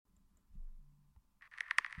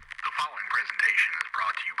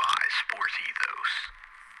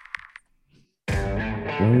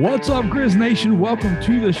What's up, Grizz Nation? Welcome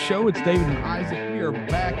to the show. It's David and Isaac. We are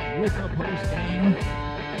back with a post game.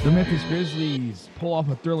 The Memphis Grizzlies pull off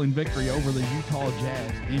a thrilling victory over the Utah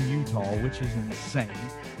Jazz in Utah, which is insane.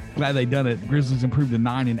 Glad they done it. Grizzlies improved to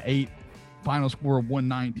 9-8. Final score of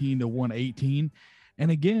 119-118.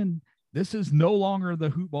 And again, this is no longer the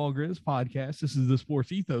Hoopball Grizz podcast. This is the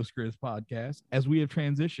Sports Ethos Grizz podcast, as we have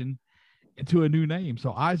transitioned into a new name.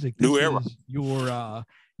 So, Isaac, this is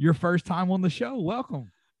your first time on the show. Welcome.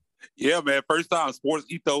 Yeah, man. First time Sports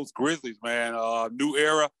Ethos Grizzlies, man. New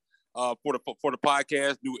era for the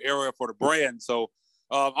podcast, new era for the brand. So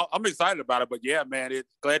I'm excited about it. But yeah, man, it's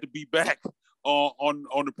glad to be back on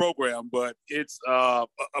the program. But it's a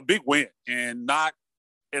big win and not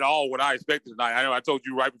at all what I expected tonight. I know I told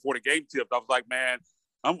you right before the game tipped. I was like, man,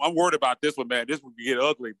 I'm worried about this one, man. This one could get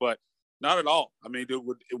ugly, but not at all. I mean,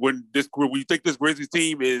 when you think this Grizzlies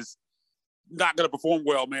team is not going to perform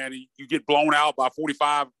well, man, you get blown out by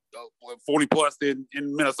 45, 40 plus in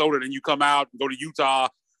Minnesota, then you come out and go to Utah,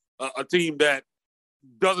 a team that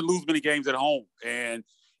doesn't lose many games at home. And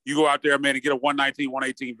you go out there, man, and get a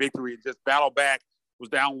 119-118 victory and just battle back. Was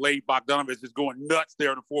down late. Bogdanovich just going nuts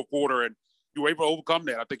there in the fourth quarter, and you were able to overcome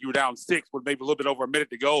that. I think you were down 6 with maybe a little bit over a minute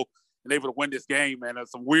to go and able to win this game. And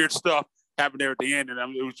some weird stuff happened there at the end, and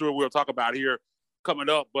I'm sure we'll talk about here coming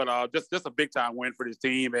up. But just a big-time win for this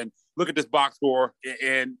team. And look at this box score.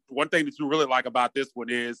 And one thing that you really like about this one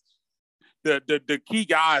is the key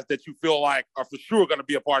guys that you feel like are for sure going to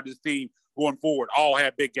be a part of this team going forward all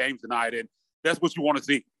had big games tonight. And that's what you want to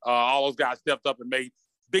see. All those guys stepped up and made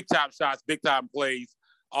big-time shots, big-time plays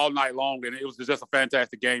all night long. And it was just a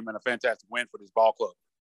fantastic game and a fantastic win for this ball club.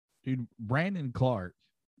 Dude, Brandon Clark.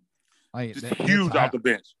 Just huge off the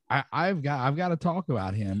bench. I've got to talk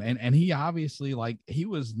about him. And he obviously, he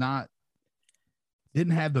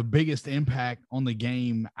didn't have the biggest impact on the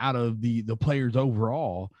game out of the players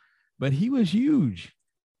overall, but he was huge.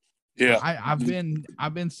 Yeah. I've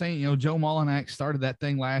been saying, Joe Mullinax started that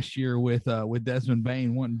thing last year with Desmond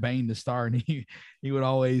Bane, wanting Bane to start, and he would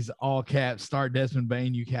always all caps start Desmond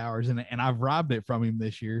Bane, you cowards. And I've robbed it from him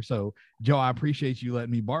this year. So Joe, I appreciate you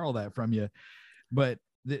letting me borrow that from you. But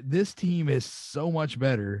this team is so much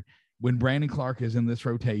better when Brandon Clark is in this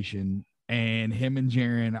rotation and him and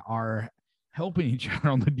Jaren are helping each other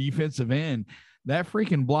on the defensive end. That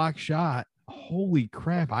freaking block shot, holy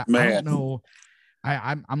crap. I don't know.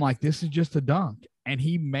 I'm like, this is just a dunk. And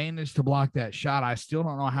he managed to block that shot. I still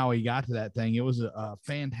don't know how he got to that thing. It was a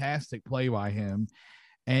fantastic play by him.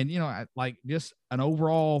 And, just an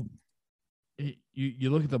overall,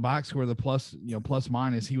 you look at the box score, the plus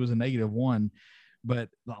minus, he was a -1. But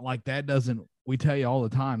that doesn't, we tell you all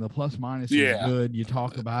the time, the plus minus is good. You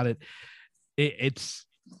talk about it. It's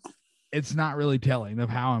not really telling of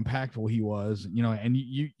how impactful he was, and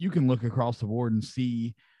you can look across the board and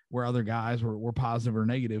see where other guys were positive or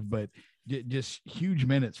negative, but just huge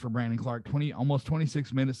minutes for Brandon Clark, almost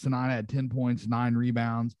 26 minutes tonight, had 10 points, 9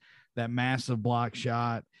 rebounds, that massive block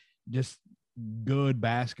shot, just good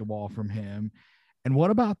basketball from him. And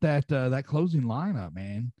what about that closing lineup,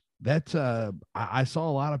 man? That's I saw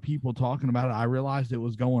a lot of people talking about it. I realized it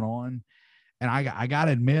was going on, and I got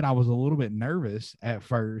to admit I was a little bit nervous at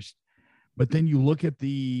first, but then you look at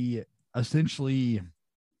essentially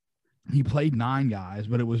he played 9 guys,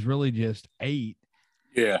 but it was really just 8.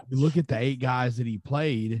 Yeah. You look at the 8 guys that he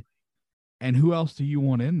played, and who else do you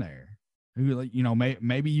want in there?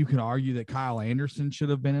 Maybe you could argue that Kyle Anderson should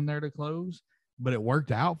have been in there to close, but it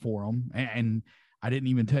worked out for him. And I didn't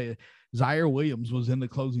even tell you, Zaire Williams was in the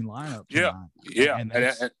closing lineup tonight. Yeah. And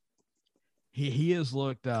he has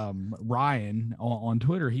looked, Ryan on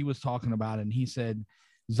Twitter, he was talking about it, and he said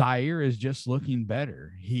Zaire is just looking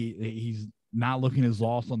better. He's not looking as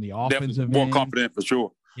lost on the offensive more end. Confident for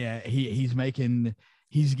sure. Yeah, he's getting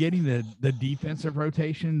the defensive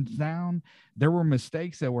rotations down. There were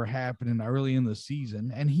mistakes that were happening early in the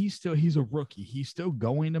season, and he's a rookie. He's still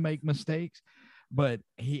going to make mistakes, but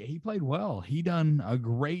he played well. He done a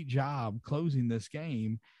great job closing this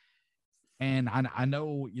game. And I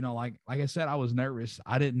know, like I said, I was nervous.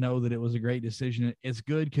 I didn't know that it was a great decision. It's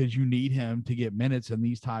good because you need him to get minutes in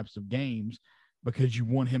these types of games because you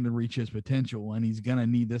want him to reach his potential, and he's going to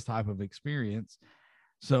need this type of experience.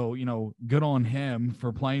 So, good on him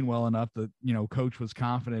for playing well enough that, coach was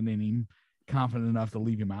confident in him, confident enough to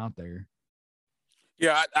leave him out there.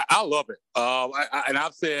 Yeah, I love it. And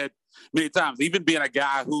I've said many times, even being a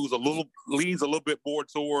guy who's leans a little bit more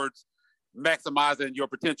towards maximizing your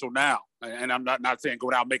potential now. And I'm not saying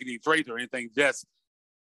go out making any trades or anything, just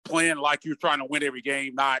playing like you're trying to win every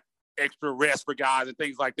game, not extra rest for guys and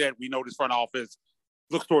things like that. We know this front office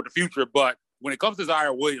looks toward the future, but when it comes to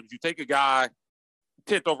Zaire Williams, you take a guy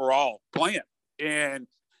 10th overall playing. And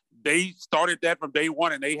they started that from day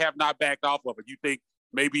one, and they have not backed off of it. You think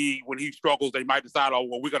maybe when he struggles, they might decide, oh,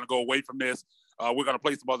 well, we're going to go away from this. We're going to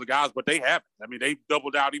play some other guys, but they haven't. I mean, they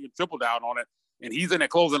doubled down, even tripled down on it. And he's in that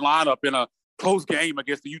closing lineup in a close game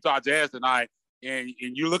against the Utah Jazz tonight. And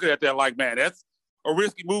you're looking at that like, man, that's a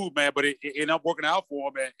risky move, man, but it ended up working out for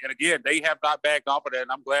him. And again, they have not backed off of that,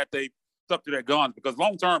 and I'm glad they stuck to their guns because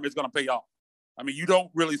long-term it's going to pay off. I mean, you don't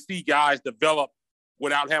really see guys develop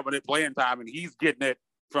without having it playing time, and he's getting it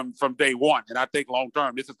from day one. And I think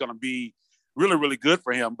long-term this is going to be really, really good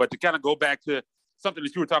for him. But to kind of go back to something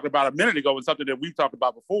that you were talking about a minute ago and something that we've talked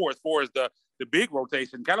about before as far as the big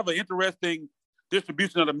rotation, kind of an interesting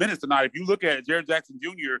distribution of the minutes tonight. If you look at it, Jared Jackson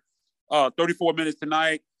Jr., 34 minutes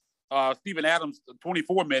tonight. Steven Adams,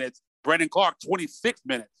 24 minutes. Brandon Clark, 26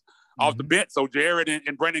 minutes off the bench. So Jared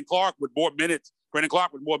and Brandon Clark with more minutes. Brandon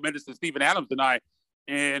Clark with more minutes than Steven Adams tonight.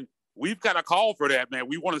 And we've got a call for that, man.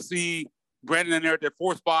 We want to see Brandon in there at that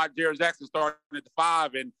 4 spot, Jared Jackson starting at the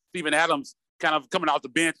 5, and Steven Adams kind of coming off the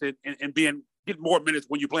bench and getting more minutes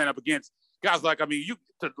when you're playing up against guys like,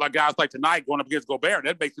 guys like tonight going up against Gobert.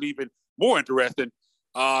 That makes it even more interesting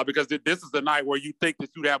because this is the night where you think that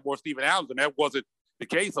you'd have more Steven Adams, and that wasn't the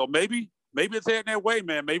case. So maybe it's heading that way,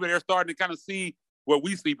 man. Maybe they're starting to kind of see what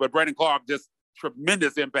we see. But Brandon Clark, just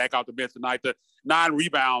tremendous impact off the bench tonight. The 9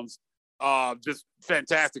 rebounds, just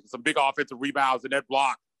fantastic. Some big offensive rebounds in that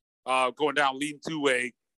block, going down, leading to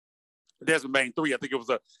a Desmond Bane 3. I think it was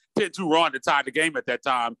a 10-2 run that tied the game at that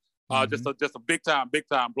time. Just a big time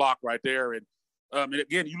block right there. And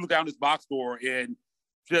again, you look down this box score and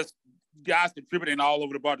just guys contributing all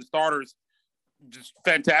over the board. The starters, just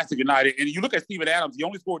fantastic tonight. And you look at Steven Adams, he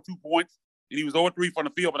only scored 2 points, and he was 0-3 from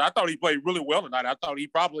the field, but I thought he played really well tonight. I thought he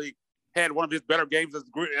probably had one of his better games as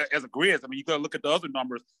a Grizz. I mean, you got to look at the other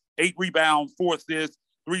numbers. 8 rebounds, 4 assists,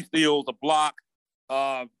 3 steals, a block, 2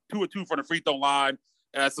 or 2 from the free throw line,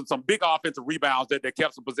 some big offensive rebounds that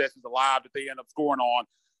kept some possessions alive that they end up scoring on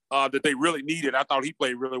that they really needed. I thought he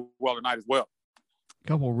played really well tonight as well. A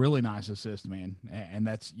couple really nice assists, man. And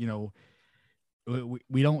that's,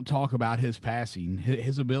 we don't talk about his passing.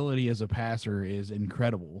 His ability as a passer is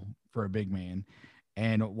incredible for a big man.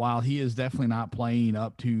 And while he is definitely not playing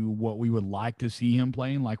up to what we would like to see him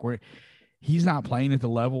playing, he's not playing at the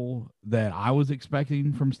level that I was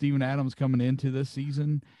expecting from Steven Adams coming into this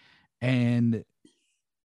season. And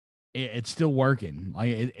it's still working.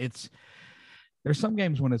 There's some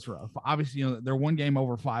games when it's rough. Obviously, they're one game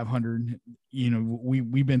over 500.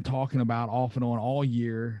 We've been talking about off and on all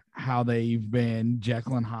year how they've been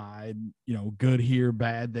Jekyll and Hyde, good here,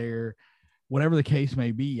 bad there, whatever the case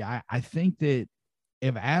may be. I think that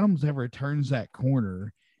if Adams ever turns that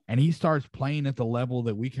corner and he starts playing at the level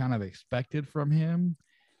that we kind of expected from him,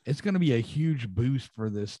 it's going to be a huge boost for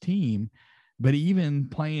this team. But even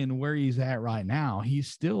playing where he's at right now, he's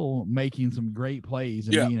still making some great plays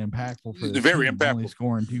and being impactful for the very team, impactful. Only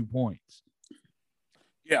scoring 2 points.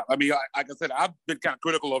 Yeah, I mean, like I said, I've been kind of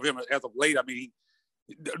critical of him as of late. I mean,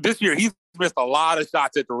 this year he's missed a lot of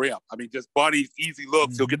shots at the rim. I mean, just bunnies, easy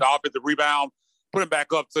looks. He'll get the offensive rebound, put him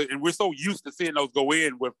back up. And we're so used to seeing those go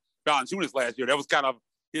in with Valanciunas last year. That was kind of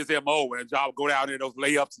his MO, and John would go down there, those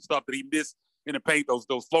layups and stuff that he missed in the paint, those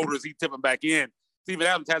floaters, he tip them back in. Steven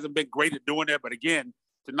Adams hasn't been great at doing that, but again,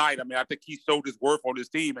 tonight, I mean, I think he showed his worth on this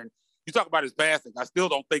team. And you talk about his passing. I still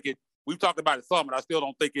don't think we've talked about it some, and I still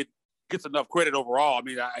don't think it gets enough credit overall. I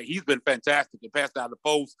mean, he's been fantastic to pass down the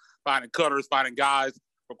post, finding cutters, finding guys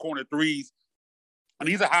for corner threes. And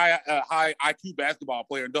he's a high IQ basketball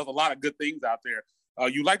player and does a lot of good things out there.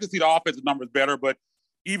 You like to see the offensive numbers better, but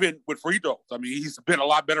even with free throws, I mean, he's been a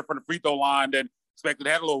lot better from the free throw line than expected.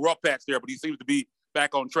 Had a little rough patch there, but he seems to be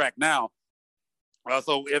back on track now.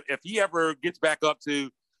 So if he ever gets back up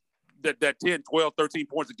to that 10, 12, 13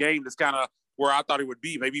 points a game, that's kind of where I thought he would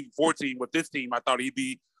be, maybe even 14 with this team. I thought he'd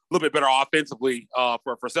be a little bit better offensively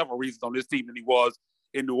for several reasons on this team than he was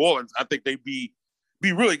in New Orleans. I think they'd be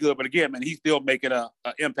really good. But again, man, he's still making an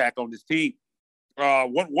impact on this team.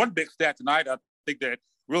 One big stat tonight, I think that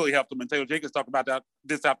really helped him, and Taylor Jenkins talked about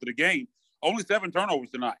this after the game. Only 7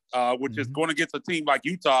 turnovers tonight, which is going against a team like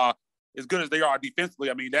Utah, as good as they are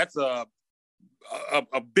defensively. I mean, that's a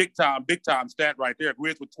big time stat right there.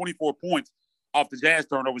 Grizz with 24 points off the Jazz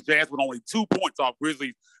turnovers. Jazz with only 2 points off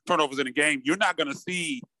Grizzlies turnovers in the game. You're not going to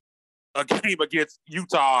see a game against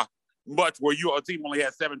Utah much where a team only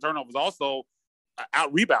has 7 turnovers. Also,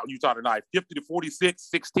 out rebound Utah tonight, 50-46,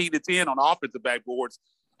 16-10 on offensive backboards.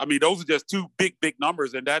 I mean, those are just 2 big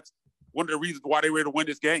numbers, and that's one of the reasons why they were able to win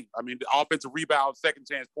this game. I mean, the offensive rebound, second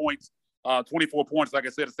chance points, 24 points, like I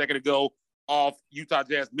said a second ago, off Utah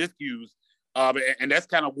Jazz miscues. And that's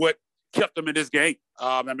kind of what kept them in this game.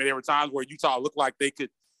 I mean, there were times where Utah looked like they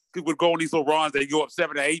would go on these little runs. They go up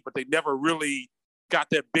 7-8, but they never really got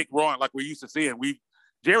that big run like we're used to seeing.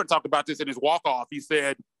 Jared talked about this in his walk-off. He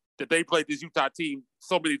said that they played this Utah team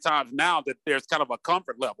so many times now that there's kind of a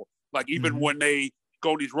comfort level. Like even when they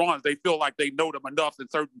go on these runs, they feel like they know them enough and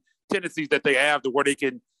certain tendencies that they have to where they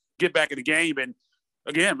can get back in the game. And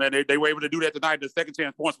again, man, they were able to do that tonight. The second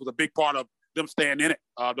chance points was a big part of them staying in it.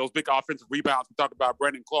 Those big offensive rebounds. We talked about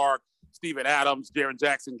Brandon Clark, Steven Adams, Jaren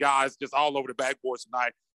Jackson, guys just all over the backboard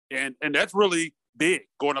tonight. And that's really big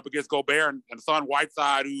going up against Gobert and Son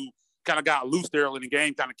Whiteside, who kind of got loose there early in the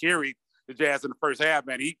game, kind of carried the Jazz in the first half.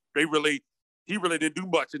 Man, he really didn't do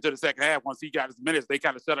much into the second half. Once he got his minutes, they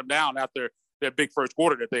kind of shut him down after that big first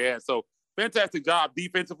quarter that they had. So fantastic job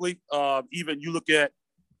defensively. Even you look at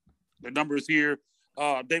the numbers here.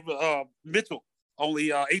 David Mitchell,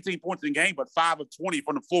 only 18 points in the game, but 5 of 20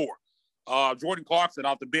 from the floor. Jordan Clarkson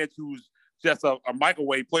off the bench, who's just a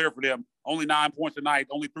microwave player for them, only 9 points tonight,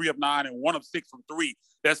 only 3 of 9 and 1 of 6 from 3.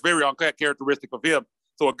 That's very uncharacteristic of him.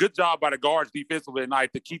 So a good job by the guards defensively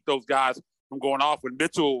tonight to keep those guys from going off. When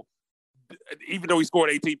Mitchell, even though he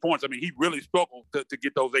scored 18 points, I mean, he really struggled to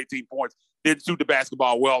get those 18 points. Didn't shoot the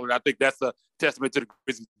basketball well, and I think that's a testament to the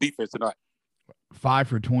Grizzlies defense tonight. 5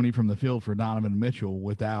 for 20 from the field for Donovan Mitchell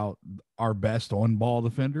without our best on-ball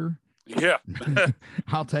defender. Yeah.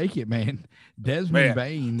 I'll take it, man. Desmond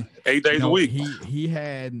Bane. 8 days a week. He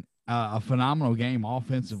had a phenomenal game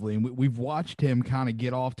offensively, and we've watched him kind of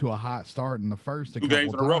get off to a hot start in the first a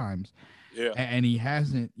couple times. Yeah. And he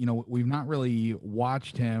hasn't, we've not really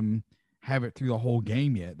watched him have it through the whole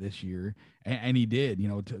game yet this year. And he did,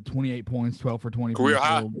 28 points, 12 for 20 career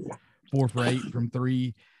from the field, 4 for 8 from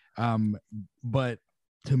 3. But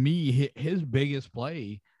to me, his biggest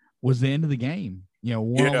play was the end of the game.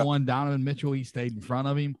 One-on-one Donovan Mitchell, he stayed in front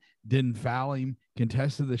of him, didn't foul him,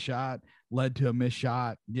 contested the shot, led to a missed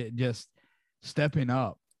shot, just stepping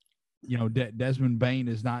up. Desmond Bane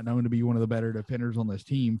is not known to be one of the better defenders on this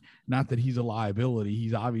team. Not that he's a liability.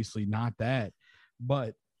 He's obviously not that.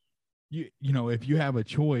 But, if you have a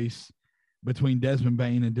choice between Desmond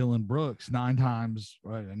Bane and Dillon Brooks 9 times,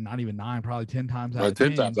 not even 9, probably 10 times out of 10.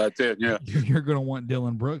 10 times out of 10, yeah. You're going to want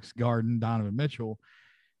Dillon Brooks guarding Donovan Mitchell.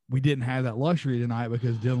 We didn't have that luxury tonight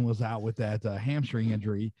because Dillon was out with that hamstring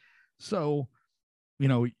injury. So,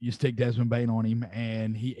 you stick Desmond Bane on him,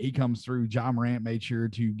 and he comes through. John Morant made sure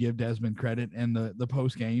to give Desmond credit in the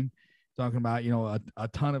post game, talking about a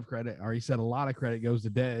ton of credit, or he said a lot of credit goes to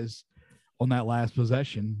Dez on that last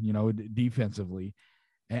possession, defensively.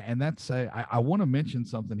 And that's I want to mention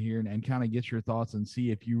something here and kind of get your thoughts and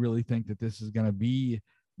see if you really think that this is going to be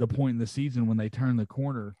the point in the season when they turn the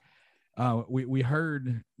corner. We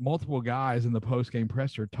heard multiple guys in the post-game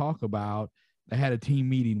presser talk about they had a team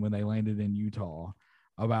meeting when they landed in Utah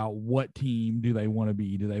about what team do they want to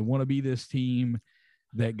be. Do they want to be this team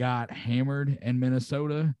that got hammered in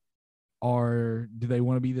Minnesota, or do they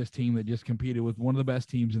want to be this team that just competed with one of the best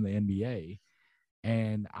teams in the NBA?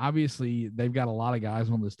 And obviously they've got a lot of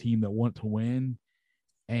guys on this team that want to win,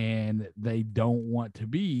 and they don't want to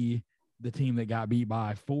be the team that got beat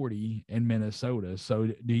by 40 in Minnesota. So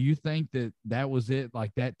do you think that was it?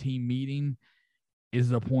 Like that team meeting is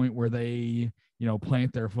the point where they,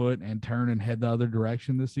 plant their foot and turn and head the other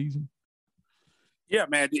direction this season? Yeah,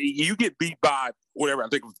 man, you get beat by whatever. I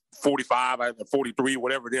think it was 45, 43,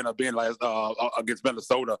 whatever it ended up being last against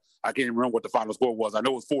Minnesota. I can't even remember what the final score was. I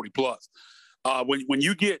know it was 40 plus. When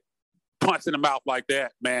you get punched in the mouth like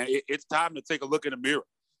that, man, it's time to take a look in the mirror.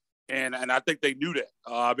 And I think they knew that.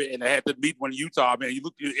 And they had to meet one in Utah. Man,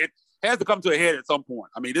 it has to come to a head at some point.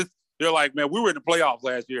 I mean, they're like, man, we were in the playoffs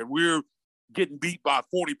last year, and we're getting beat by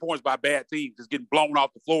 40 points by bad teams, just getting blown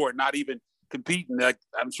off the floor and not even competing. Like,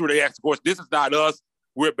 I'm sure they asked the question, this is not us.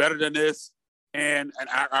 We're better than this. And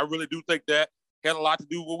I really do think that had a lot to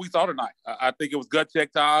do with what we saw tonight. I think it was gut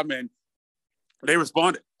check time, and they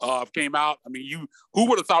responded. Came out. I mean, who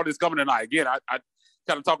would have thought this coming tonight? Again, I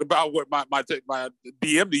kind of talked about what my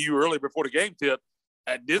DM to you earlier before the game tip.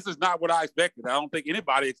 And this is not what I expected. I don't think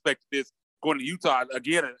anybody expected this going to Utah.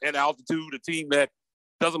 Again, at altitude, a team that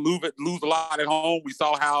doesn't lose a lot at home. We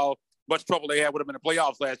saw how much trouble they had with them in the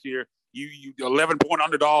playoffs last year. You 11-point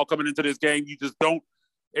underdog coming into this game. You just don't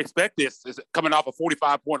expect this. It's coming off a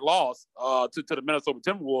 45-point loss to the Minnesota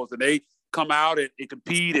Timberwolves, and they come out and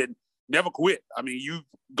compete and never quit. I mean, you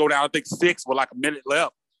go down, I think, 6 with like a minute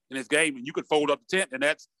left in this game, and you could fold up the tent, and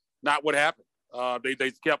that's not what happened.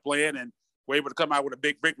 They kept playing and were able to come out with a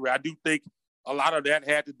big victory. I do think a lot of that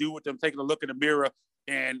had to do with them taking a look in the mirror,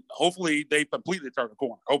 and hopefully they completely turned the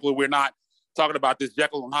corner. Hopefully we're not talking about this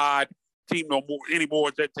Jekyll and Hyde team no more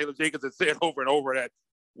anymore. Taylor Jenkins has said over and over that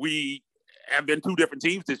we have been two different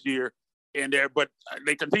teams this year, but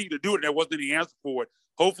they continue to do it, and there wasn't any answer for it.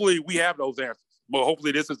 Hopefully, we have those answers. Well,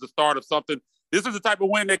 hopefully, this is the start of something. This is the type of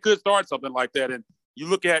win that could start something like that. And you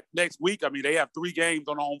look at next week, I mean, they have 3 games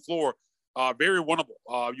on the home floor, very winnable.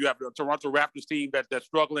 You have the Toronto Raptors team that's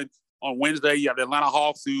struggling on Wednesday. You have the Atlanta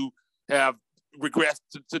Hawks who have regressed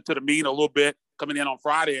to the mean a little bit coming in on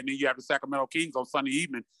Friday, and then you have the Sacramento Kings on Sunday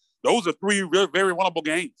evening. Those are 3 very winnable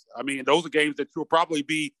games. I mean, those are games that you'll probably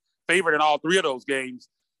be favored in all 3 of those games.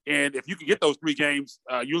 And if you can get those 3 games,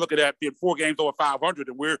 you're looking at being 4 games over 500,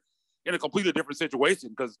 and we're in a completely different situation.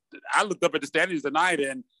 Because I looked up at the standings tonight,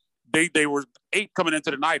 and they were 8 coming into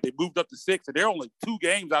the night. They moved up to 6, and they're only 2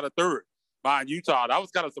 games out of 3rd behind Utah. And I was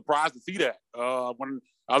kind of surprised to see that when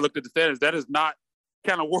I looked at the standings. That is not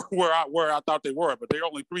kind of where I thought they were, but they're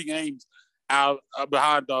only 3 games out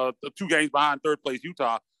behind the 2 games behind 3rd place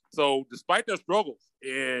Utah. So despite their struggles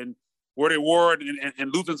and where they were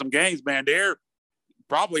and losing some games, man, they're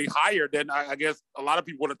probably higher than I guess a lot of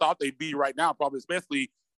people would have thought they'd be right now. Probably,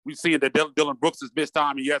 especially we've seen that Dylan Brooks has missed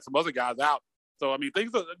time, and you had some other guys out. So I mean,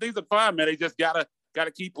 things are fine, man. They just gotta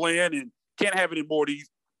keep playing and can't have any more of these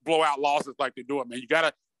blowout losses like they're doing, man. You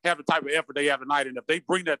gotta have the type of effort they have tonight, and if they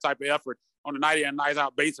bring that type of effort on a night in and night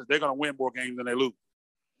out basis, they're gonna win more games than they lose.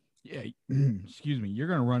 Yeah, excuse me. You're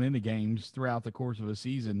gonna run into games throughout the course of a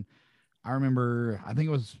season. I remember, I think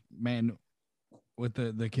it was, man, with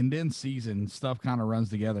the condensed season, stuff kind of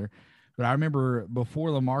runs together. But I remember before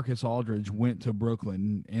LaMarcus Aldridge went to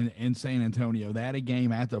Brooklyn in San Antonio, they had a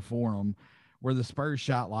game at the Forum where the Spurs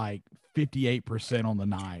shot like 58% on the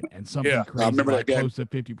night and something crazy, I remember like that game. Close to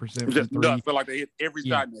 50% from just 3. I feel like they hit every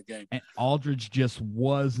shot in that game. And Aldridge just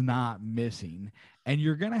was not missing. And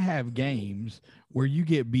you're going to have games where you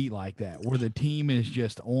get beat like that, where the team is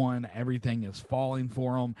just on, everything is falling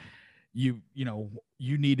for them. You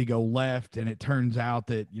need to go left, and it turns out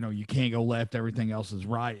that, you can't go left. Everything else is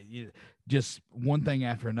right. Just one thing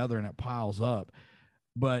after another, and it piles up.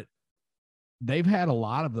 But they've had a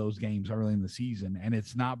lot of those games early in the season, and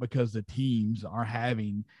it's not because the teams are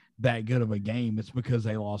having that good of a game. It's because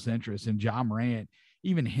they lost interest. And Ja Morant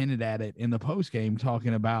even hinted at it in the post game,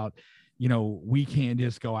 talking about, we can't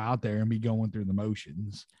just go out there and be going through the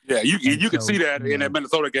motions. Yeah, you can see that in that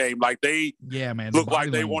Minnesota game. Like they look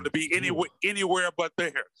like they wanted to be anywhere but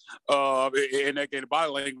there. In that game, the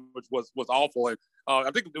body language was awful. And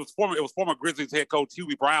I think it was former Grizzlies head coach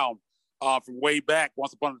Huey Brown from way back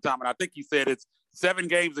once upon a time. And I think he said it's 7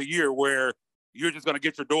 games a year where you're just going to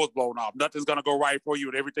get your doors blown off. Nothing's going to go right for you,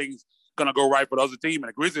 and everything's going to go right for the other team. And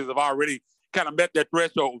the Grizzlies have already kind of met that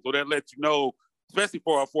threshold, so that lets you know, especially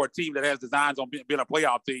for a team that has designs on being a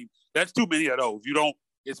playoff team, that's too many of those. You don't,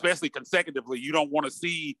 especially consecutively, you don't want to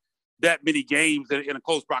see that many games in a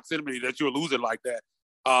close proximity that you're losing like that.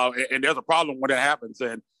 And there's a problem when that happens.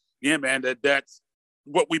 And yeah, man, that's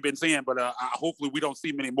what we've been seeing. But hopefully we don't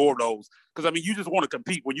see many more of those. Because, I mean, you just want to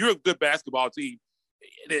compete. When you're a good basketball team,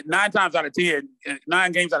 9 games out of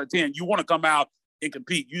 10, you want to come out and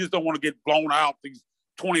compete. You just don't want to get blown out these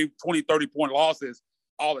 20, 30-point losses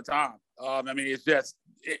all the time. I mean, it's just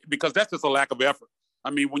because that's just a lack of effort.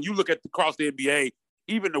 I mean, when you look at across the NBA,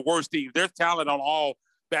 even the worst teams, there's talent on all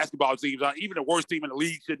basketball teams. Even the worst team in the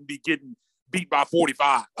league shouldn't be getting beat by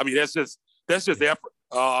 45. I mean, that's just effort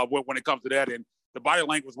when it comes to that. And the body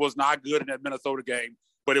language was not good in that Minnesota game,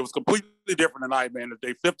 but it was completely different tonight, man. If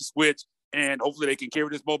they flip the switch, and hopefully they can carry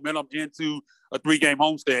this momentum into a 3-game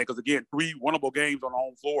homestand, because, again, 3 winnable games on the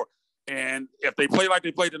home floor. And if they play like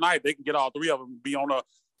they played tonight, they can get all 3 of them and be on a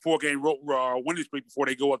 4-game winning streak before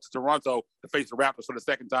they go up to Toronto to face the Raptors for the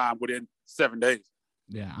second time within 7 days.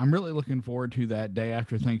 Yeah, I'm really looking forward to that day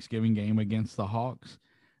after Thanksgiving game against the Hawks.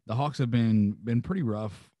 The Hawks have been pretty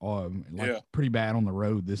rough, pretty bad on the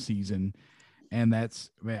road this season. And that's,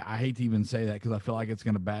 man, I hate to even say that because I feel like it's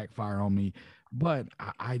going to backfire on me. But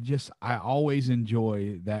I always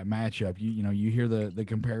enjoy that matchup. You hear the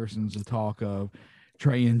comparisons, the talk of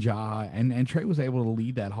Trey and Ja, and Trey was able to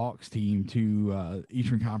lead that Hawks team to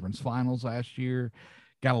Eastern Conference Finals last year.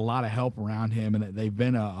 Got a lot of help around him, and they've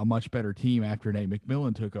been a much better team after Nate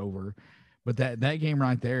McMillan took over. But that game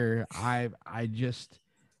right there, I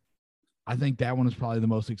think that one is probably the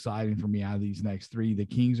most exciting for me out of these next 3. The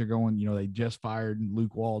Kings are going, they just fired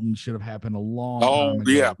Luke Walton. Should have happened a long time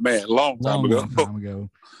ago. Yeah, man, long time ago.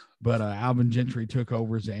 But Alvin Gentry took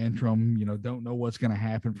over as interim. Don't know what's going to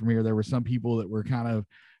happen from here. There were some people that were kind of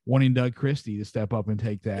wanting Doug Christie to step up and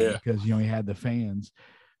take that because, he had the fans.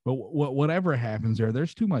 But whatever happens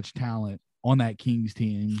there's too much talent on that Kings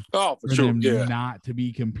team for sure. them not to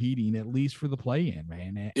be competing, at least for the play-in,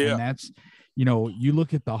 man. And that's, you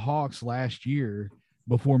look at the Hawks last year,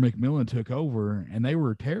 before McMillan took over, and they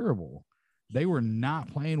were terrible. They were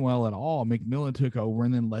not playing well at all. McMillan took over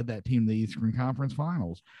and then led that team to the Eastern Conference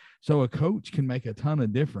Finals. So a coach can make a ton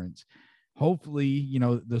of difference. Hopefully, you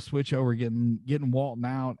know, the switch over, getting Walton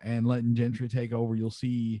out and letting Gentry take over, you'll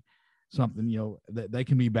see something, you know, that they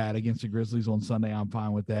can be bad against the Grizzlies on Sunday. I'm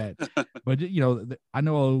fine with that. But, you know, I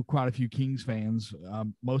know quite a few Kings fans. I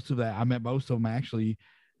met most of them actually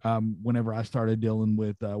whenever I started dealing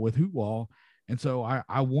with Hootwall. And so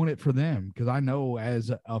I want it for them, because I know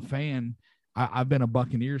as a fan, I've been a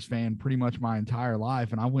Buccaneers fan pretty much my entire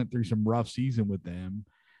life, and I went through some rough season with them.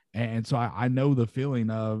 And so I know the feeling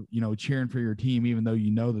of, you know, cheering for your team, even though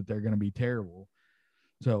you know that they're going to be terrible.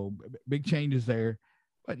 So big changes there.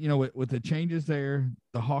 But, you know, with the changes there,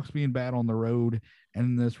 the Hawks being bad on the road,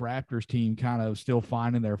 and this Raptors team kind of still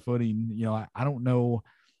finding their footing, you know, I don't know.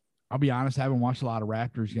 I'll be honest, I haven't watched a lot of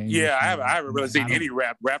Raptors games. Yeah, I haven't really seen any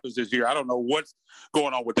Raptors this year. I don't know what's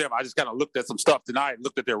going on with them. I just kind of looked at some stuff tonight,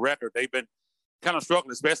 looked at their record. They've been kind of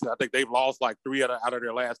struggling, especially. I think they've lost like 3 out of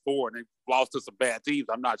their last 4, and they've lost to some bad teams.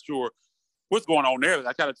 I'm not sure what's going on there.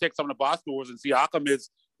 I kind of checked some of the box scores and see Siakam is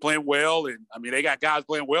playing well. And, I mean, they got guys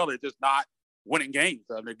playing well. They're just not winning games.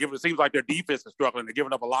 It seems like their defense is struggling. They're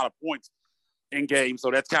giving up a lot of points in games.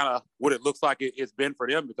 So that's kind of what it looks like it's been for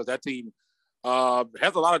them, because that team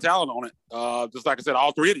has a lot of talent on it. Just like I said,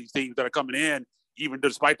 all 3 of these teams that are coming in, even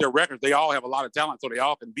despite their records, they all have a lot of talent, so they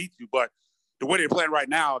all can beat you. But the way they're playing right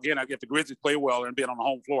now, again, if the Grizzlies play well and being on the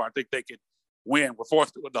home floor, I think they could win.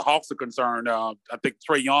 With the Hawks are concerned, I think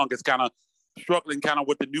Trae Young is kind of struggling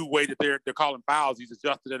with the new way that they're calling fouls. He's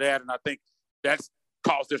adjusted to that, and I think that's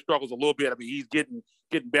caused their struggles a little bit. I mean, he's getting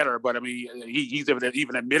better, but I mean, he's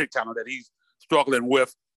even admitted kind of that he's struggling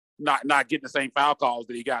with not getting the same foul calls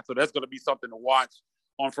that he got. So that's going to be something to watch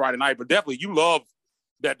on Friday night. But definitely, you love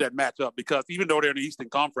that matchup, because even though they're in the Eastern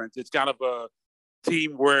Conference, it's kind of a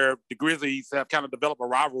team where the Grizzlies have kind of developed a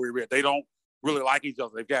rivalry with. They don't really like each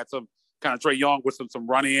other. They've got some kind of Trae Young with some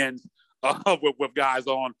run-ins with guys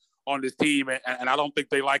on this team, and I don't think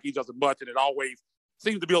they like each other much, and it always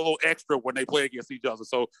seems to be a little extra when they play against each other.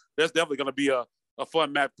 So that's definitely going to be a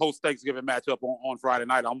fun post-Thanksgiving matchup on Friday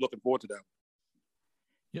night. I'm looking forward to that.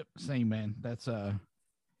 Yep, same, man. That's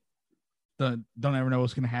don't ever know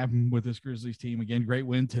what's going to happen with this Grizzlies team. Again, great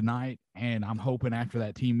win tonight, and I'm hoping after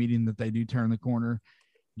that team meeting that they do turn the corner.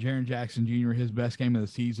 Jaren Jackson Jr., his best game of the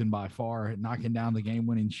season by far, knocking down the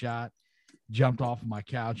game-winning shot. Jumped off of my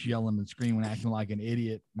couch yelling and screaming, acting like an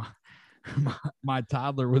idiot. My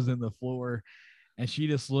toddler was in the floor, and she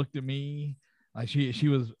just looked at me like she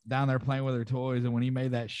was down there playing with her toys, and when he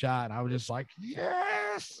made that shot, I was just like,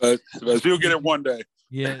 yes! She'll get it one day.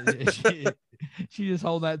 Yeah, she just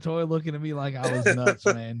hold that toy looking at me like I was nuts,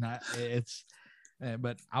 man.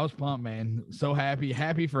 But I was pumped, man. So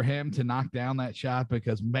happy for him to knock down that shot,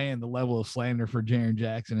 because, man, the level of slander for Jaren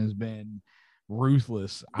Jackson has been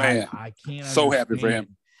ruthless. Man, I can't. So happy for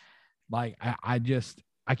him. Like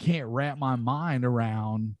I can't wrap my mind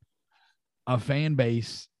around a fan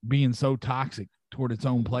base being so toxic toward its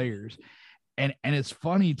own players, and it's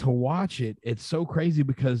funny to watch it. It's so crazy,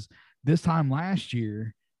 because this time last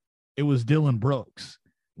year, it was Dylan Brooks.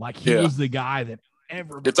 Like, he was the guy that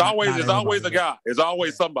everybody. It's always a guy. It's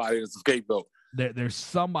always somebody that's a scapegoat. There's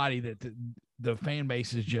somebody that the fan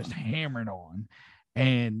base is just hammering on,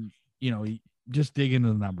 and you know, just dig into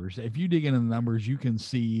the numbers. If you dig into the numbers, you can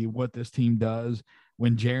see what this team does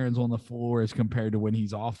when Jaren's on the floor as compared to when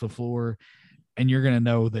he's off the floor, and you're gonna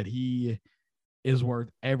know that he is worth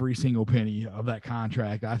every single penny of that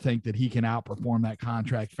contract. I think that he can outperform that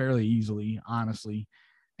contract fairly easily, honestly.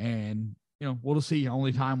 And, you know, we'll see.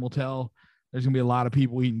 Only time will tell. There's going to be a lot of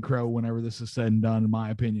people eating crow whenever this is said and done, in my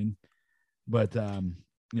opinion. But,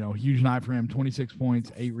 you know, huge night for him. 26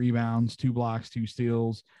 points, 8 rebounds, 2 blocks, 2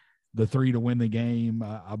 steals, the 3 to win the game,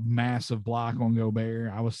 a massive block on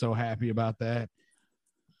Gobert. I was so happy about that.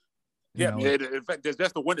 Yeah, in fact,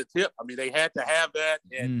 that's the win the tip. I mean, they had to have that,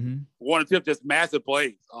 and won the tip, just massive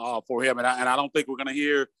plays for him. And I don't think we're going to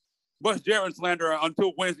hear much Jaren slander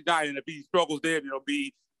until Wednesday night. And if he struggles then, he'll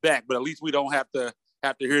be back. But at least we don't have to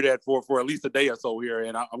hear that for at least a day or so here.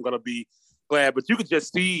 And I'm going to be glad. But you could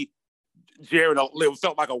just see Jaren. It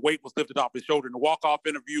felt like a weight was lifted off his shoulder in the walk-off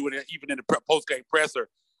interview, and even in the post-game presser.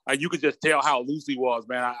 You could just tell how loose he was,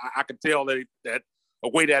 man. I could tell that a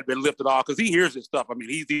weight had been lifted off, because he hears this stuff. I mean,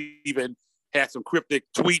 he's even had some cryptic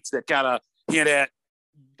tweets that kind of hint at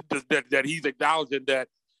that he's acknowledging that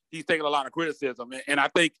he's taking a lot of criticism. And I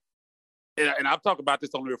think, and I've talked about this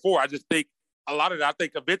on here before, I just think a lot of it, I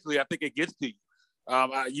think eventually it gets to you.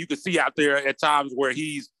 You can see out there at times where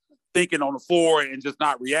he's thinking on the floor and just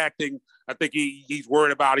not reacting. I think he's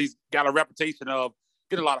worried about, he's got a reputation of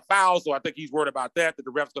getting a lot of fouls. So I think he's worried about that the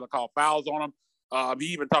ref's going to call fouls on him. He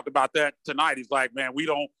even talked about that tonight. He's like, man, we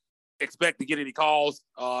don't expect to get any calls,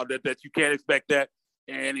 that you can't expect that.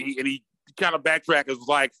 And he kind of backtracked. It was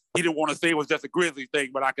like he didn't want to say it was just a Grizzlies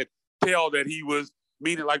thing, but I could tell that he was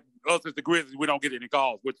meaning like us as the Grizzlies, we don't get any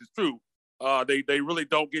calls, which is true. They really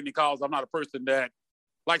don't get any calls. I'm not a person that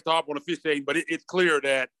likes to harp on officiating, but it's clear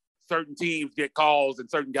that certain teams get calls and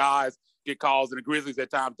certain guys get calls, and the Grizzlies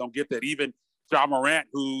at times don't get that. Even Ja Morant,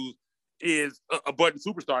 who is a budding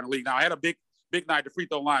superstar in the league. Now, I had a big night at the free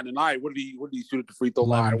throw line tonight. What did he shoot at the free throw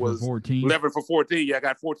line? It was 14. 11 for 14. Yeah, I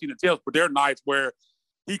got 14 attempts, but there are nights where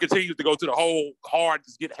he continues to go to the hole hard,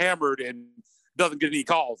 just get hammered, and doesn't get any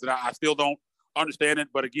calls. And I still don't understand it.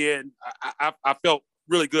 But again, I felt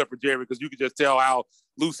really good for Jerry because you could just tell how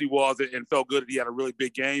loose he was and felt good that he had a really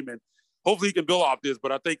big game. And hopefully he can build off this.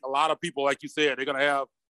 But I think a lot of people, like you said, they're going to have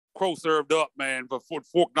crow served up, man, for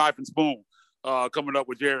fork, knife, and spoon coming up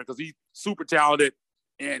with Jerry because he's super talented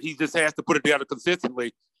and he just has to put it together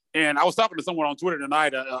consistently. And I was talking to someone on Twitter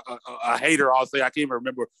tonight, a hater, I'll say, I can't even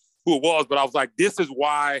remember who it was, but I was like, this is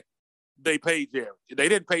why they paid Jared. They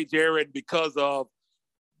didn't pay Jared because of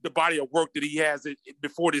the body of work that he has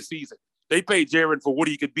before this season. They paid Jared for what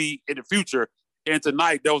he could be in the future. And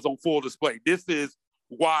tonight, that was on full display. This is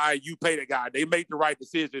why you pay the guy. They made the right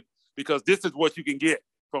decision because this is what you can get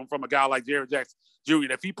from a guy like Jaren Jackson Jr.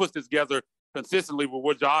 And if he puts this together consistently with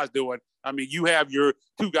what Ja is doing, I mean, you have your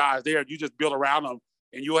two guys there, and you just build around them,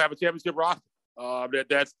 and you'll have a championship roster.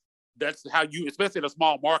 That's how you, especially in a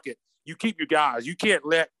small market, you keep your guys. You can't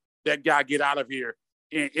let that guy get out of here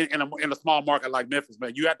in a small market like Memphis,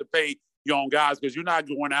 man. You have to pay your own guys because you're not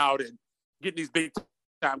going out and getting these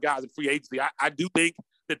big-time guys in free agency. I do think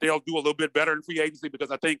that they'll do a little bit better in free agency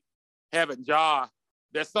because I think having Ja,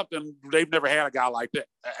 that's something they've never had a guy like that.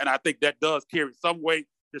 And I think that does carry some weight.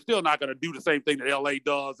 They're still not going to do the same thing that LA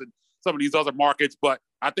does and some of these other markets, but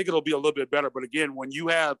I think it'll be a little bit better. But again, when you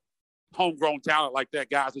have homegrown talent like that,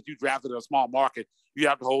 guys that you drafted in a small market, you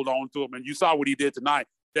have to hold on to them. And you saw what he did tonight.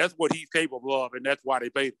 That's what he's capable of, and that's why they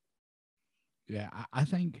paid him. Yeah, I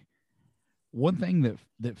think one thing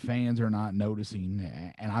that fans are not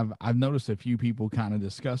noticing, and I've noticed a few people kind of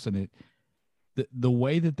discussing it, the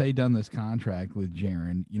way that they done this contract with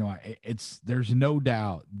Jaren, you know, there's no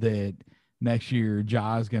doubt that next year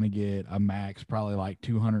Ja is going to get a max, probably like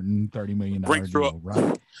 $230 million deal,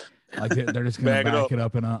 right? Like they're just going to back it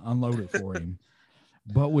up and unload it for him.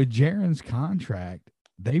 But with Jaren's contract,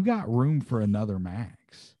 they've got room for another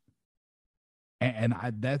max, and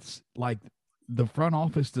that's like the front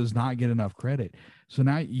office does not get enough credit. So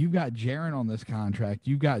now you've got Jaren on this contract,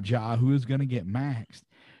 you've got Ja who is going to get maxed.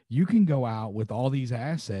 You can go out with all these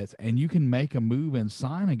assets and you can make a move and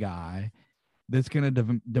sign a guy that's going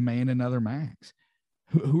to demand another max.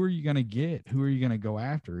 Who are you going to get? Who are you going to go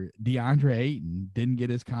after? DeAndre Ayton didn't get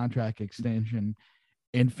his contract extension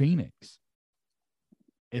in Phoenix.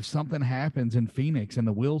 If something happens in Phoenix and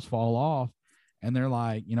the wheels fall off and they're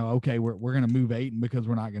like, you know, okay, we're going to move Ayton because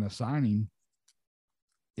we're not going to sign him.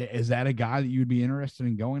 Is that a guy that you'd be interested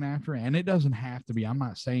in going after? And it doesn't have to be. I'm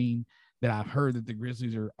not saying that I've heard that the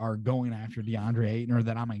Grizzlies are going after DeAndre Ayton or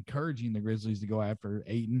that I'm encouraging the Grizzlies to go after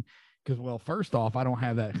Ayton because, well, first off, I don't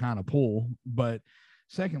have that kind of pull. But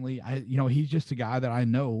secondly, he's just a guy that I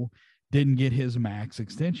know didn't get his max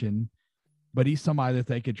extension, but he's somebody that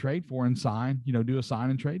they could trade for and sign, do a sign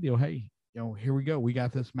and trade deal. Hey, here we go. We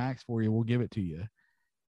got this max for you. We'll give it to you.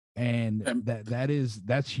 And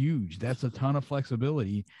that's huge. That's a ton of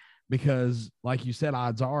flexibility because like you said,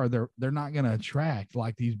 odds are they're not going to attract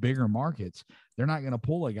like these bigger markets. They're not going to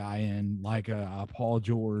pull a guy in like a Paul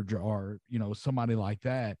George or, somebody like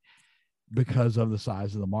that because of the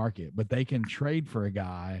size of the market, but they can trade for a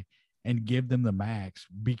guy and give them the max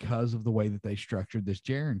because of the way that they structured this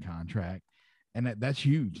Jaren contract. And that's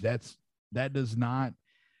huge. That does not,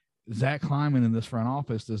 Zach Kleiman in this front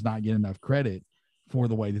office does not get enough credit for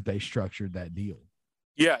the way that they structured that deal.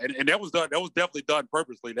 Yeah, and that was done. That was definitely done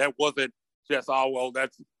purposely. That wasn't just,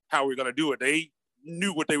 that's how we're going to do it. They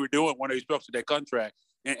knew what they were doing when they structured that contract.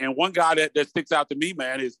 And one guy that sticks out to me,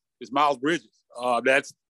 man, is Miles Bridges.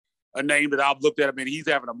 That's a name that I've looked at. I mean, he's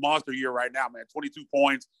having a monster year right now, man. 22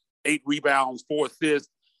 points, 8 rebounds, 4 assists.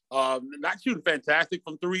 Not shooting fantastic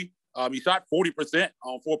from three. He shot 40%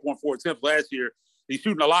 on 4.4 attempts last year. He's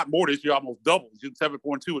shooting a lot more this year, almost double. He's shooting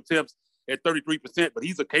 7.2 attempts at 33%, but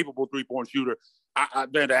he's a capable three-point shooter.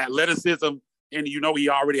 Man, the athleticism, and he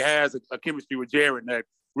already has a chemistry with Jaren. They're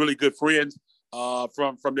really good friends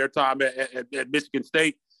from their time at Michigan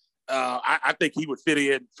State. I think he would fit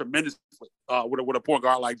in tremendously with a point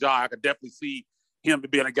guard like Ja. I could definitely see him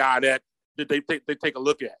being a guy that they take a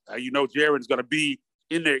look at. Jaren's going to be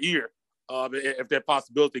in their ear if that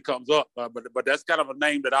possibility comes up. But that's kind of a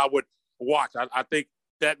name that I would watch. I think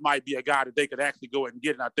that might be a guy that they could actually go ahead and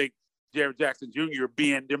get. And I think Jaren Jackson Jr.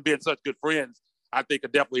 being such good friends, I think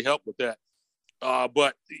could definitely help with that.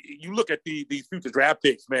 But you look at these future draft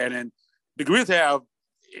picks, man, and the Grizz have,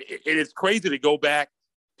 it is crazy to go back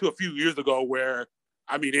to a few years ago where,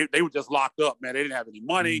 I mean, they were just locked up, man. They didn't have any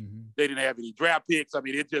money. Mm-hmm. They didn't have any draft picks. I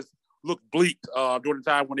mean, it just looked bleak during the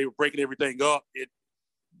time when they were breaking everything up. It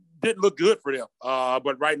didn't look good for them.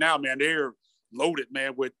 But right now, man, they're loaded,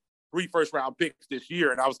 man, with 3 first-round picks this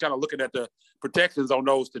year. And I was kind of looking at the protections on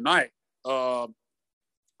those tonight. I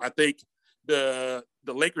think the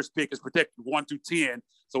Lakers pick is protected 1 through 10.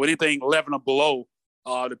 So anything 11 or below,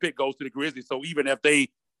 the pick goes to the Grizzlies. So even if they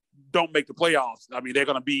don't make the playoffs, I mean, they're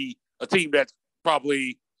going to be a team that's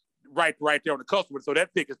probably right there on the cusp. So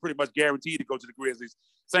that pick is pretty much guaranteed to go to the Grizzlies.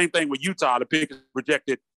 Same thing with Utah. The pick is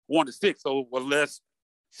projected 1 to 6. So unless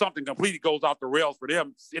something completely goes off the rails for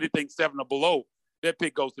them, anything 7 or below, that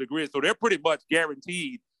pick goes to the Grizzlies. So they're pretty much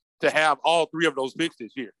guaranteed to have all 3 of those picks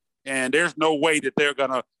this year. And there's no way that they're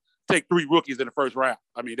going to take 3 rookies in the first round.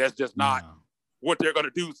 I mean, that's just not what they're going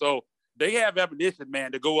to do. So they have ammunition,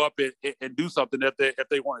 man, to go up and do something if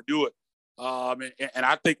they want to do it. And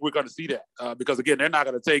I think we're going to see that because, again, they're not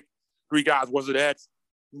going to take 3 guys, whether that's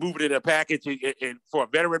moving in a package and for a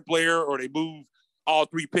veteran player or they move all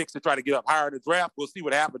 3 picks to try to get up higher in the draft. We'll see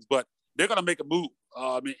what happens, but they're going to make a move,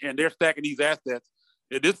 and they're stacking these assets.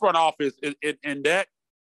 And this front office, in that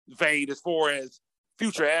vein, as far as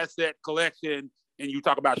future asset collection, and you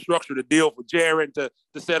talk about structure the deal for Jaren to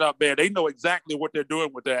set up, man, they know exactly what they're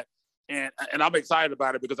doing with that. And I'm excited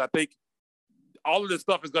about it because I think all of this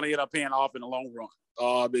stuff is going to end up paying off in the long run.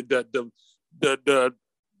 I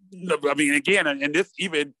mean, again, and this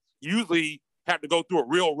even usually have to go through a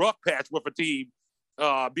real rough patch with a team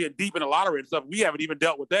being deep in the lottery and stuff. We haven't even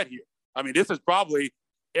dealt with that here. I mean, this is probably,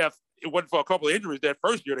 if it wasn't for a couple of injuries that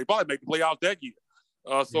first year, they probably make the playoffs that year.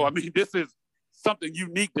 I mean, this is something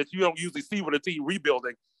unique that you don't usually see with a team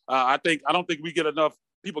rebuilding. I don't think we get enough,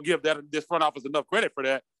 people give this front office enough credit for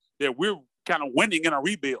that we're kind of winning in a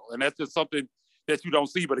rebuild. And that's just something that you don't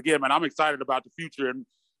see. But again, man, I'm excited about the future and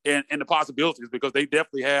the possibilities because they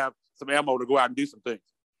definitely have some ammo to go out and do some things.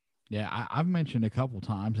 Yeah, I've mentioned a couple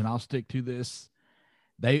times, and I'll stick to this.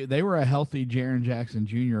 They were a healthy Jaren Jackson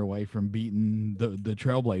Jr. away from beating the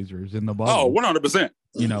Trailblazers in the bubble. Oh, 100%.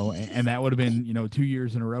 You know, and that would have been, 2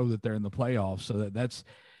 years in a row that they're in the playoffs. So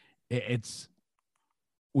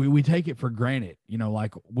we take it for granted,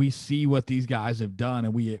 like we see what these guys have done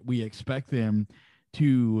and we expect them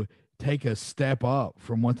to take a step up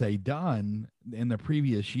from what they've done in the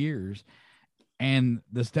previous years. And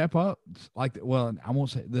the step up, I won't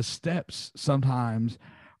say the steps sometimes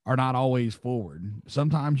are not always forward.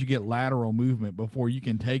 Sometimes you get lateral movement before you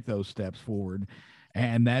can take those steps forward.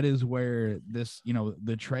 And that is where this,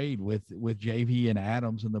 the trade with JV and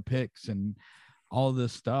Adams and the picks and all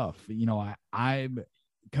this stuff, I'm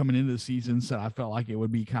coming into the season said I felt like it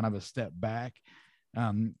would be kind of a step back.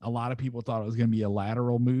 A lot of people thought it was going to be a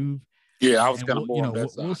lateral move. Yeah, I was kind of more on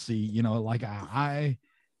that side. We'll see. Like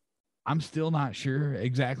I'm still not sure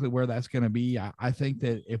exactly where that's going to be. I think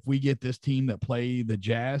that if we get this team that play the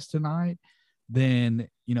Jazz tonight, then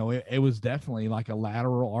it was definitely like a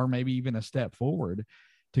lateral or maybe even a step forward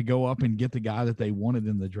to go up and get the guy that they wanted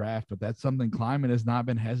in the draft. But that's something Kleiman has not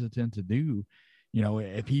been hesitant to do.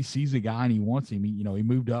 If he sees a guy and he wants him, he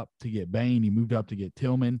moved up to get Bane. He moved up to get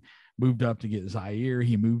Tillman, moved up to get Zaire.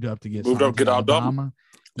 He moved up to get Aldama.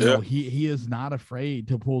 He is not afraid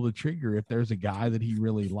to pull the trigger if there's a guy that he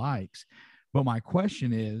really likes. But my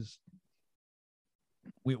question is,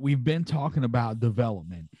 we've been talking about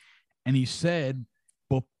development, and he said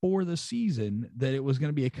before the season that it was going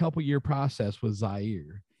to be a couple-year process with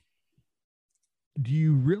Zaire. Do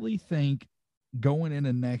you really think going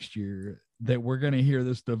into next year that we're going to hear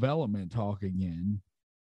this development talk again?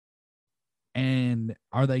 And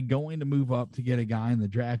are they going to move up to get a guy in the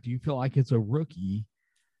draft? Do you feel like it's a rookie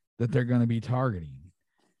that they're going to be targeting?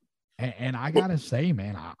 And I got to say,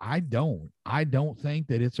 man, I don't think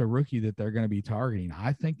that it's a rookie that they're going to be targeting.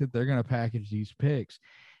 I think that they're going to package these picks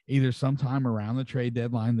either sometime around the trade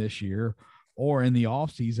deadline this year or in the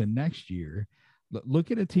offseason next year.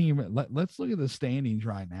 Look at a team. Let's look at the standings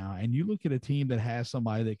right now. And you look at a team that has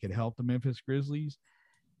somebody that could help the Memphis Grizzlies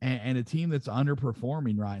and a team that's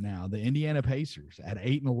underperforming right now, the Indiana Pacers at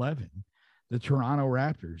 8-11, the Toronto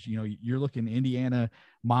Raptors. You're looking Indiana,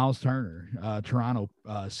 Miles Turner, Toronto,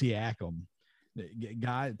 Siakam,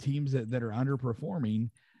 teams that are underperforming,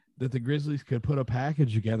 that the Grizzlies could put a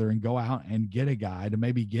package together and go out and get a guy to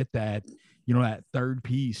maybe get that, that third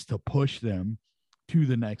piece to push them to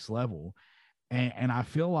the next level. And I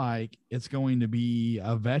feel like it's going to be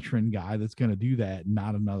a veteran guy that's going to do that,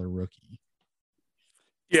 not another rookie.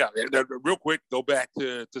 Yeah, real quick, go back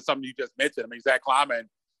to something you just mentioned. I mean, Zach Kleiman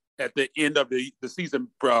at the end of the season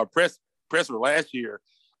presser last year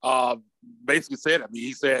basically said, I mean,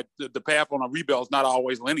 he said the path on a rebuild is not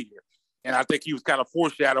always linear. And I think he was kind of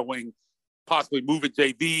foreshadowing possibly moving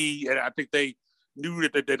JV. And I think they knew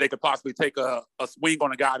that they could possibly take a swing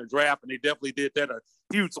on a guy in the draft. And they definitely did that, a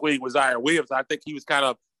huge swing with Zaire Williams. I think he was kind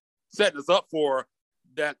of setting us up for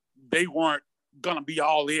that. They weren't going to be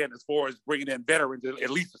all in as far as bringing in veterans, at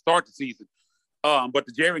least to start the season. But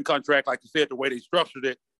the Jaren contract, like you said, the way they structured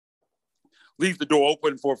it, leaves the door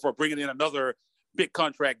open for bringing in another big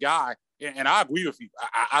contract guy. And I agree with you.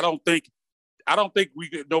 I don't think we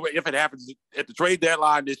could know if it happens at the trade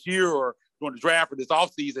deadline this year or during the draft or this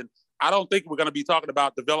offseason. I don't think we're going to be talking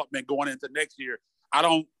about development going into next year.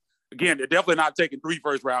 Again, they're definitely not taking 3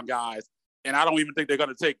 first-round guys. And I don't even think they're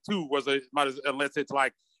going to take 2, unless it's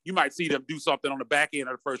like you might see them do something on the back end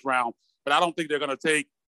of the first round. But I don't think they're going to take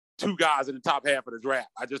 2 guys in the top half of the draft.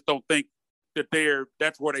 I just don't think that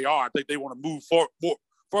that's where they are. I think they want to move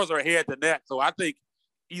further ahead than that. So I think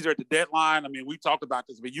either at the deadline, I mean, we talked about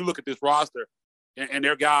this, but you look at this roster and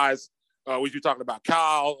their guys, what you're talking about,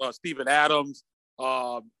 Kyle, Steven Adams,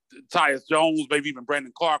 Tyus Jones, maybe even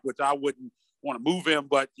Brandon Clark, which I wouldn't want to move him,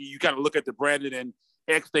 but you kind of look at the Brandon and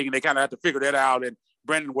X thing, and they kind of have to figure that out, and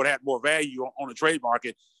Brandon would have more value on the trade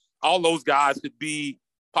market. All those guys could be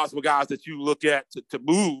possible guys that you look at to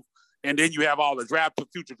move, and then you have all the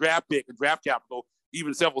future draft pick and draft capital,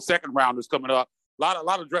 even several second rounders coming up. A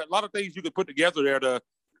lot of things you could put together there to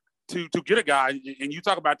get a guy. And you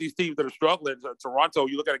talk about these teams that are struggling. Toronto,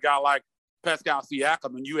 you look at a guy like Pascal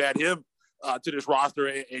Siakam, and you add him to this roster,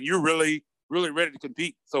 and you're really, really ready to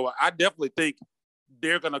compete. So I definitely think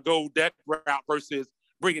they're going to go that route versus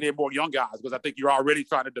bringing in more young guys, because I think you're already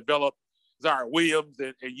trying to develop Zaire Williams,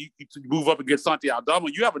 and you move up against Santi Aldama.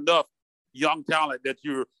 You have enough young talent that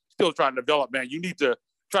you're still trying to develop, man. You need to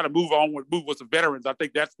try to move with some veterans. I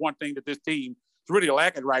think that's one thing that this team is really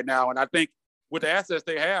lacking right now. And I think with the assets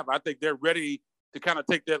they have, I think they're ready to kind of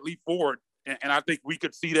take that leap forward. And I think we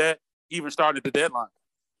could see that even starting at the deadline.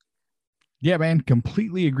 Yeah, man,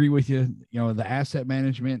 completely agree with you. You know, the asset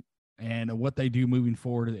management and what they do moving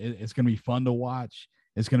forward, it's going to be fun to watch.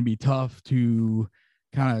 It's going to be tough to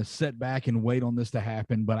kind of sit back and wait on this to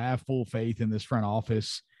happen, but I have full faith in this front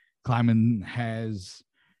office. Kleiman has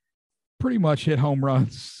pretty much hit home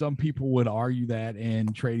runs. Some people would argue that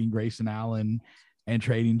in trading Grayson Allen and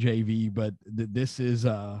trading JV, but this is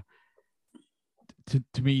to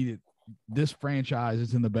me, this franchise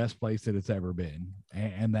is in the best place that it's ever been.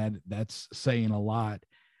 And that's saying a lot,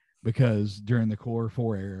 because during the core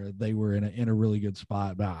 4 era, they were in a really good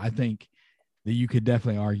spot. But I think that you could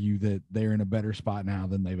definitely argue that they're in a better spot now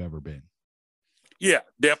than they've ever been. Yeah,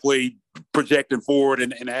 definitely projecting forward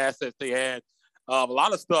and the assets they had. A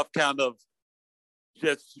lot of stuff kind of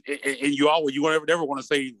just, and you never want to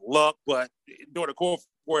say luck, but during the core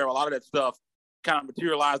 4 era, a lot of that stuff kind of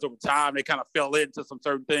materialized over time. They kind of fell into some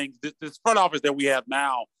certain things. This front office that we have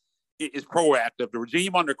now is proactive. The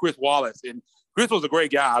regime under Chris Wallace, and Chris was a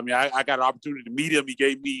great guy. I mean, I got an opportunity to meet him. He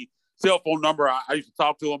gave me cell phone number. I used to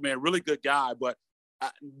talk to him, man, really good guy. But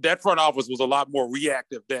that front office was a lot more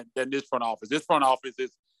reactive than this front office. This front office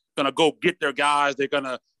is going to go get their guys. They're going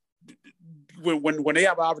to, when they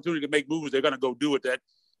have an opportunity to make moves, they're going to go do it. That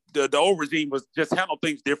the old regime was just handle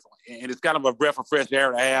things differently. And it's kind of a breath of fresh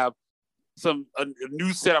air to have a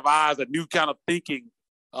new set of eyes, a new kind of thinking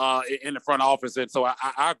in the front office. And so I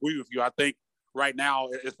agree with you. I think right now,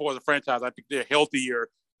 as far as the franchise, I think they're healthier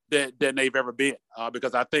than they've ever been,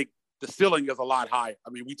 because I think the ceiling is a lot higher. I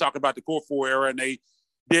mean, we talk about the core 4 era, and they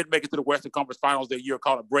did make it to the Western Conference Finals that year,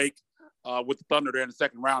 caught a break with the Thunder there in the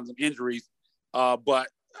second round and injuries. But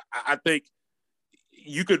I think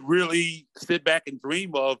you could really sit back and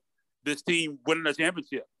dream of this team winning a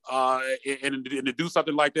championship. And to do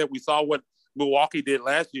something like that, we saw what Milwaukee did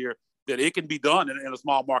last year, that it can be done in a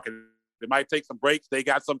small market. It might take some breaks. They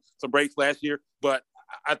got some breaks last year, but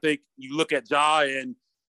I think you look at Ja, and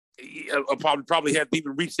probably hasn't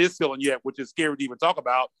even reached his ceiling yet, which is scary to even talk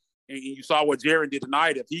about. And you saw what Jaren did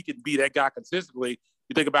tonight. If he can be that guy consistently,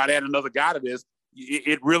 you think about adding another guy to this,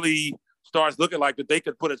 it really starts looking like that they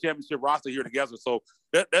could put a championship roster here together. So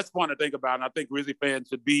that's fun to think about. And I think Grizzly fans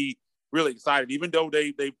should be really excited. Even though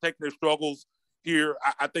they've taken their struggles here,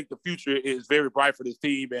 I think the future is very bright for this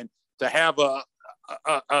team. And to have a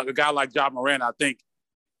guy like Ja Morant, I think,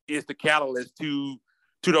 is the catalyst to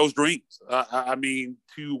those dreams. I mean,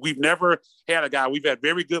 we've never had a guy. We've had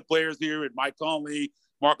very good players here, and Mike Conley,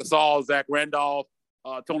 Marc Gasol, Zach Randolph,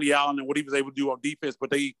 Tony Allen and what he was able to do on defense, but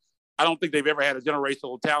I don't think they've ever had a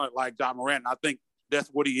generational talent like John Morant. And I think that's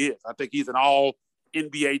what he is. I think he's an all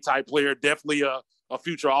NBA type player, definitely a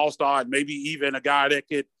future All-Star, and maybe even a guy that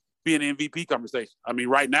could be an MVP conversation. I mean,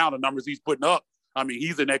 right now, the numbers he's putting up, I mean,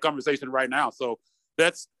 he's in that conversation right now. So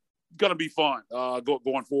that's going to be fun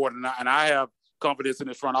going forward. And I have confidence in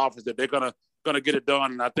this front office that they're going to get it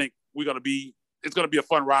done. And I think it's going to be a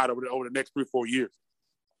fun ride over the next 3 or 4 years.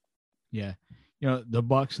 Yeah. The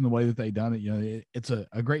Bucks and the way that they done it, it's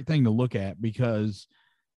a great thing to look at because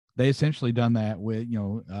they essentially done that with,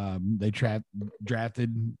 they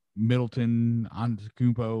drafted Middleton,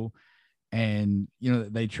 Antetokounmpo, and,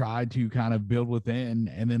 they tried to kind of build within,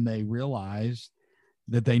 and then they realized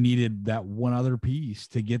that they needed that one other piece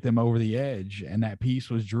to get them over the edge. And that piece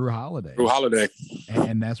was Drew Holiday.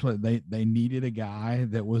 And that's what they needed, a guy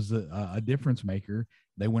that was a difference maker.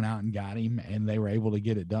 They went out and got him, and they were able to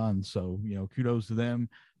get it done. So, kudos to them.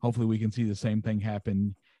 Hopefully we can see the same thing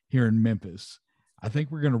happen here in Memphis. I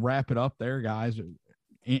think we're going to wrap it up there, guys.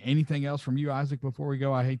 Anything else from you, Isaac, before we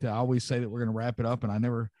go? I hate to always say that we're going to wrap it up, and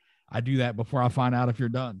I do that before I find out if you're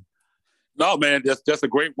done. No, man, that's a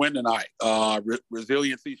great win tonight.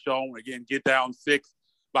 Resiliency shown. Again, get down 6.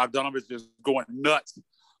 Bogdanovich just going nuts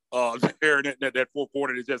there in that fourth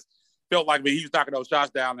quarter. It just felt like he was knocking those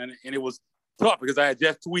shots down, and it was tough because I had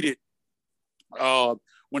just tweeted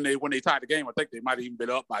when they tied the game. I think they might have even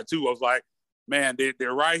been up by 2. I was like, man,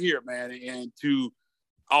 they're right here, man. And to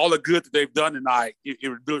all the good that they've done tonight, it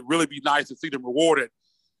would really be nice to see them rewarded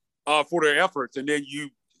for their efforts. And then you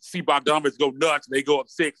see Bogdanovich go nuts, and they go up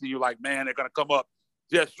 6, and you're like, man, they're going to come up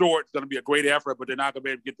just short. It's going to be a great effort, but they're not going to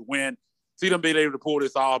be able to get the win. See them being able to pull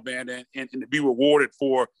this off, man, and to be rewarded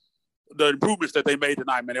for the improvements that they made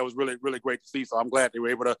tonight, man. It was really, really great to see. So I'm glad they were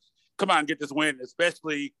able to come out and get this win,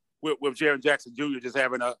 especially with Jaren Jackson Jr. just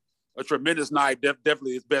having a tremendous night,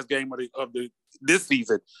 definitely his best game of this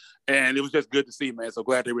season. And it was just good to see, man. So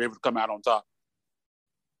glad they were able to come out on top.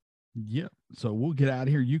 Yep. So we'll get out of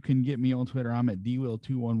here. You can get me on Twitter. I'm at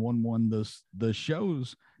dwill2111. The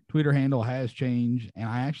show's Twitter handle has changed, and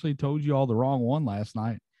I actually told you all the wrong one last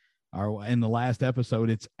night, or in the last episode.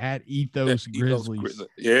 It's at Ethos Grizzlies.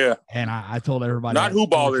 Yeah. And I told everybody not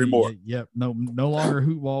Hoop Ball anymore. Yep. No longer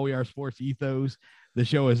Hoop Ball. We are Sports Ethos. The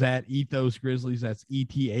show is at Ethos Grizzlies. That's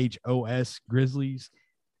ETHOS Grizzlies.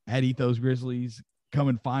 At Ethos Grizzlies. Come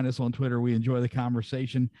and find us on Twitter. We enjoy the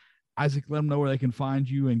conversation. Isaac, let them know where they can find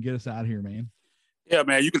you and get us out of here, man. Yeah,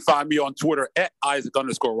 man. You can find me on Twitter at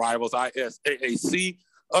Isaac_Rivals,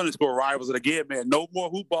 ISAAC_Rivals. And again, man, no more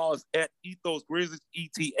hoop balls at Ethos Grizzlies,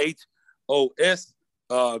 ETHOS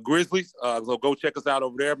Grizzlies. So go check us out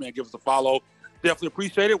over there, man. Give us a follow. Definitely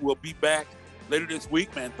appreciate it. We'll be back later this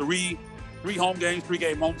week, man. Three home games,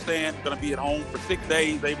 3-game homestand. Going to be at home for 6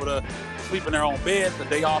 days, able to sleep in their own beds, a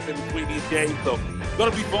day off in between these games. So it's going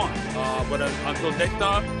to be fun. But until next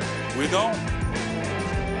time, we're gone. And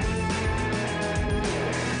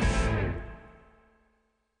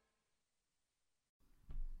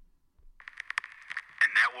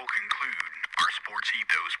that will conclude our Sports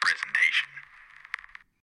Ethos presentation.